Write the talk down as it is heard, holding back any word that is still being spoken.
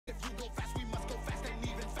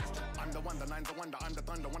nines a wonder, I'm the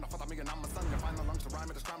thunder. Wonder for me and I'm a son. You find the lungs to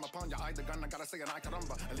rhyme it, crime upon you. I the gun, I gotta say an I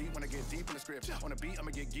caramba. Elite when I get deep in the script. On a beat,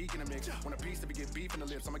 I'ma get geek in the mix. Want a piece to be get beef in the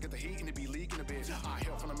lips. I'ma get the heat and it be leaking a bit. I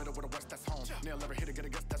hail from the middle with a west, that's home. Nail ever hit it, get a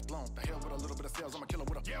guess that's blown. The hell with a little bit of sales, I'm a killer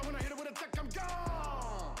with a. Yeah, when I hit it with a tech, I'm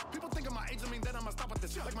gone. People think of my age, I mean that I'ma stop with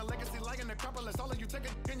this. Like my legacy, like an Acropolis. All of you take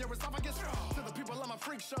it in your esophagus. To the people, I'm a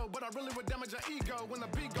freak show, but I really would damage your ego when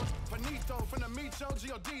the beat goes finito. From the meat show,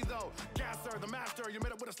 G.O.D. though. Gasser, the master, you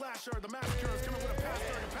made it with a slasher. The massacre is coming with a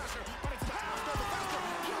pastor, the pastor. But it's the after, the faster.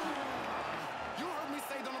 You heard me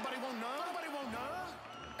say that nobody want none. Nobody want none.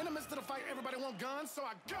 In the midst of the fight, everybody want guns, so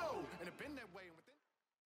I go. And it been that way.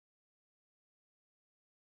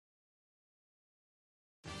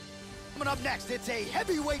 Coming up next, it's a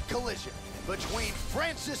heavyweight collision between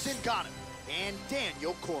Francis Ngannou and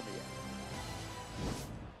Daniel Cormier.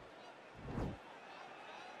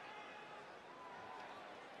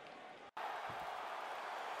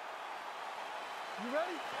 You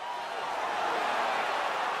ready?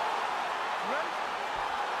 You ready?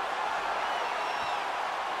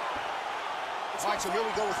 All right, so here we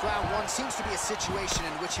go with round one. Seems to be a situation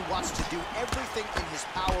in which he wants to do everything in his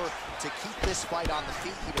power to keep this fight on the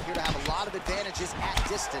feet. He'd appear to have a lot of advantages at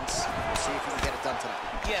distance. We'll see if he can get it done tonight.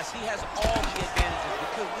 Yes, he has all the advantages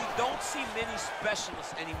because we don't see many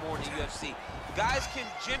specialists anymore in the UFC. Guys can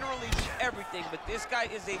generally do everything, but this guy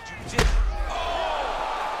is a jiu-jitsu. Oh!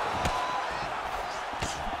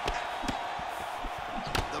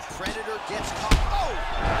 The Predator gets caught. Oh!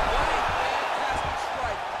 What a fantastic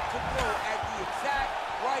strike to throw at the exact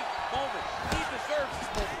right moment. He deserves this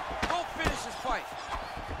moment. Go finish his fight.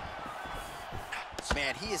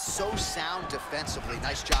 Man, he is so sound defensively.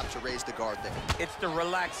 Nice job to raise the guard there. It's the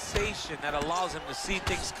relaxation that allows him to see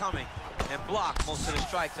things coming and block most of the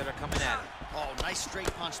strikes that are coming at him. Oh, nice straight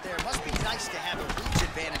punch there. Must be nice to have a reach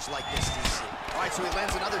advantage like this, DC. All right, so he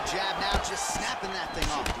lands another jab now, just snapping that thing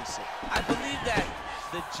off, DC. I believe that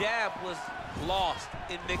the jab was lost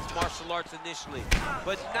in mixed martial arts initially,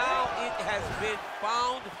 but now it has been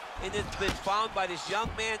found, and it's been found by this young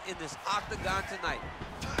man in this octagon tonight.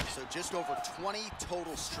 So just over 20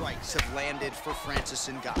 total strikes have landed for Francis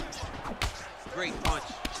Ngannou. Great punch.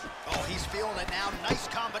 Oh, he's feeling it now. Nice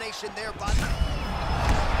combination there, buddy.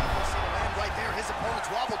 Land right there, his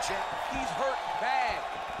opponent's wobble check. He's hurt bad.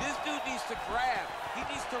 This dude needs to grab. He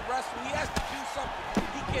needs to wrestle. He has to do something.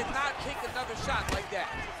 He cannot take another shot like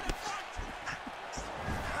that.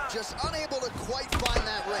 Just unable to quite find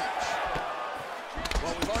that range.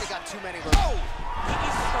 Well, we've already got too many. Oh! He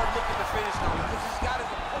needs to start looking to finish now because he's got his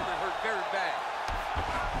opponent hurt very bad.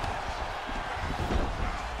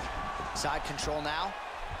 Side control now.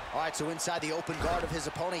 All right, so inside the open guard of his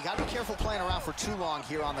opponent. You got to be careful playing around for too long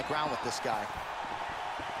here on the ground with this guy.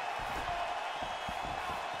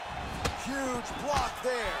 Huge block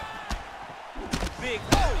there. Big.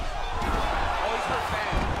 Oh! Oh, he's hurt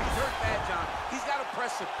bad. He's hurt bad, John. He's got to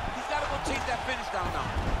press him. He's got to go chase that finish down now.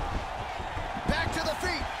 Back to the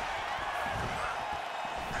feet.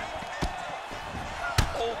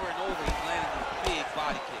 Over and over, he's landing these big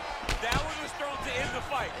body kicks. That one was thrown to end the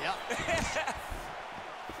fight. Yep.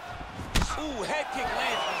 Ooh, head kick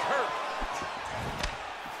lands, he's hurt.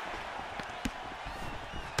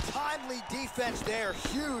 Timely defense there,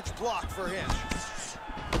 huge block for him.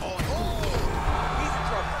 Oh, He's in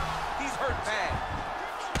trouble. He's hurt bad.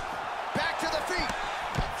 Back to the feet.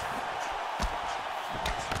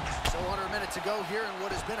 So under a minute to go here in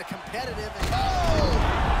what has been a competitive and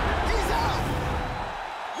he's out.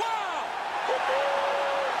 Wow!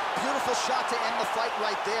 Beautiful shot to end the fight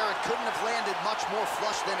right there. It couldn't have landed much more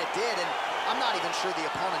flush than it did, and I'm not even sure the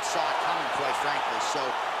opponent saw it coming, quite frankly. So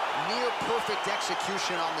near perfect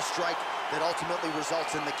execution on the strike that ultimately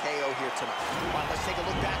results in the KO here tonight. All right, let's take a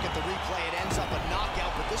look back at the replay. It ends up a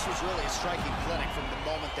knockout, but this was really a striking clinic from the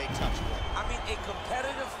moment they touched it. I mean, a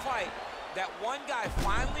competitive fight that one guy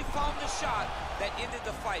finally found the shot that ended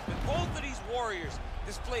the fight. But both of these warriors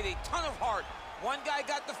displayed a ton of heart. One guy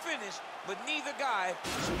got the finish, but neither guy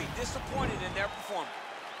should be disappointed in their performance.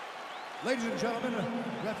 Ladies and gentlemen,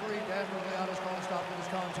 referee Dan Romeo has called a stop to this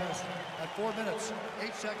contest at 4 minutes,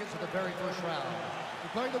 8 seconds of the very first round.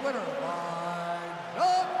 Declaring the winner by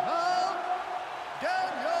knockout,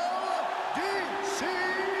 Daniel D.C.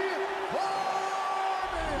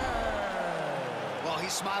 Cormier. Well,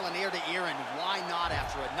 he's smiling ear to ear, and why not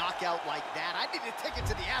after a knockout like that? I need to take it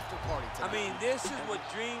to the after party tonight. I mean, this is what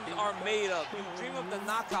dreams are made of. You dream of the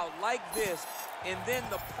knockout like this, and then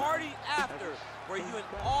the party after, where you and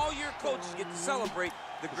all your coaches get to celebrate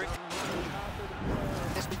the great.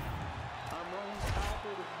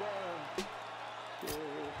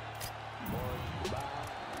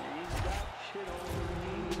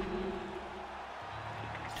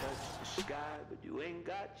 sky, but you ain't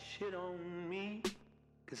got shit on me,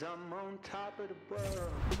 'cause I'm on top of the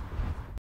world.